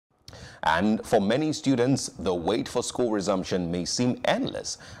And for many students, the wait for school resumption may seem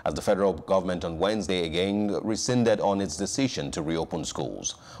endless, as the federal government on Wednesday again rescinded on its decision to reopen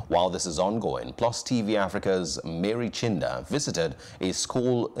schools. While this is ongoing, Plus TV Africa's Chinda visited a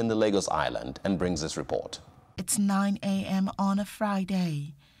school in the Lagos Island and brings this report. It's 9 a.m. on a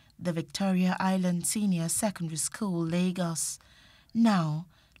Friday. The Victoria Island Senior Secondary School, Lagos, now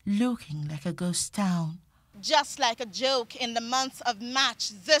looking like a ghost town. Just like a joke, in the month of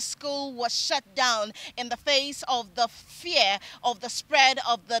March, this school was shut down in the face of the fear of the spread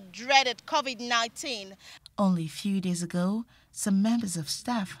of the dreaded COVID-19. Only a few days ago, some members of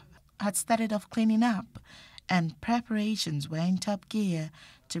staff had started off cleaning up, and preparations were in top gear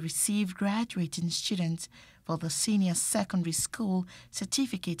to receive graduating students for the Senior Secondary School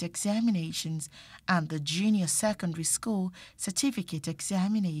Certificate Examinations and the Junior Secondary School Certificate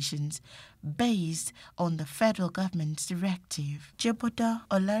Examinations based on the federal government's directive. Jeboda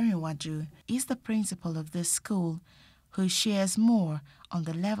Olarinwaju is the principal of this school, who shares more on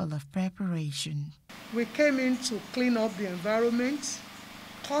the level of preparation. We came in to clean up the environment,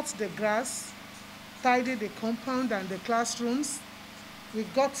 cut the grass, tidy the compound and the classrooms.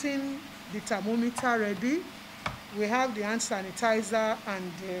 We've gotten the thermometer ready. We have the hand sanitizer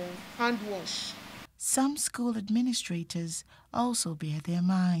and hand wash. Some school administrators also bear their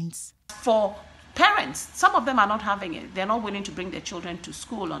minds. For parents, some of them are not having it. They're not willing to bring their children to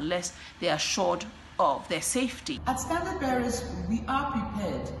school unless they are assured of their safety. At Standard Bearers, we are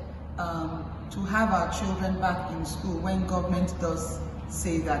prepared to have our children back in school when government does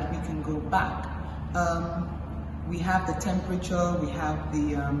say that we can go back. We have the temperature, we have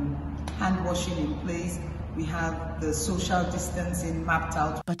the hand washing in place, we have the social distancing mapped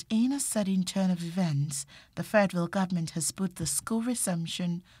out. But in a sudden turn of events, the federal government has put the school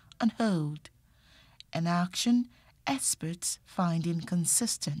resumption on hold, an action experts find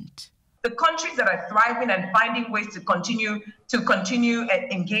inconsistent. The countries that are thriving and finding ways to continue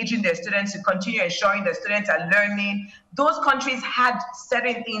engaging their students, to continue ensuring their students are learning, those countries had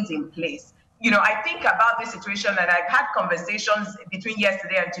certain things in place. You know, I think about this situation, and I've had conversations between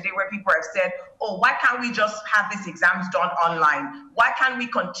yesterday and today where people have said, oh, why can't we just have these exams done online? Why can't we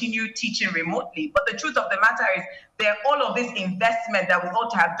continue teaching remotely? But the truth of the matter is, there are all of this investment that we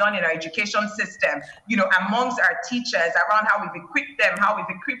ought to have done in our education system, you know, amongst our teachers, around how we've equipped them, how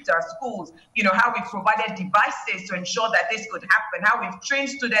we've equipped our schools, you know, how we've provided devices to ensure that this could happen, how we've trained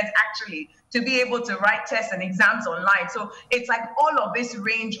students actually to be able to write tests and exams online. So it's like all of this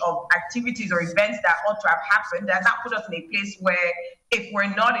range of activities or events that ought to have happened has not put us in a place where if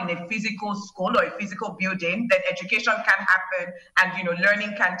we're not in a physical school or a physical building, then education can happen and, you know,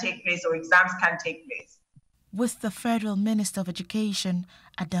 learning can take place or exams can take place. With the Federal Minister of Education,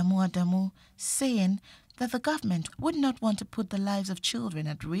 Adamu, saying that the government would not want to put the lives of children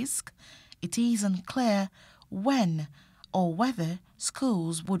at risk, it is unclear when or whether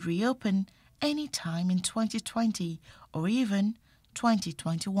schools would reopen any time in 2020 or even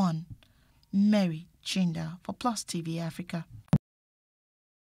 2021. Chinda for Plus TV Africa.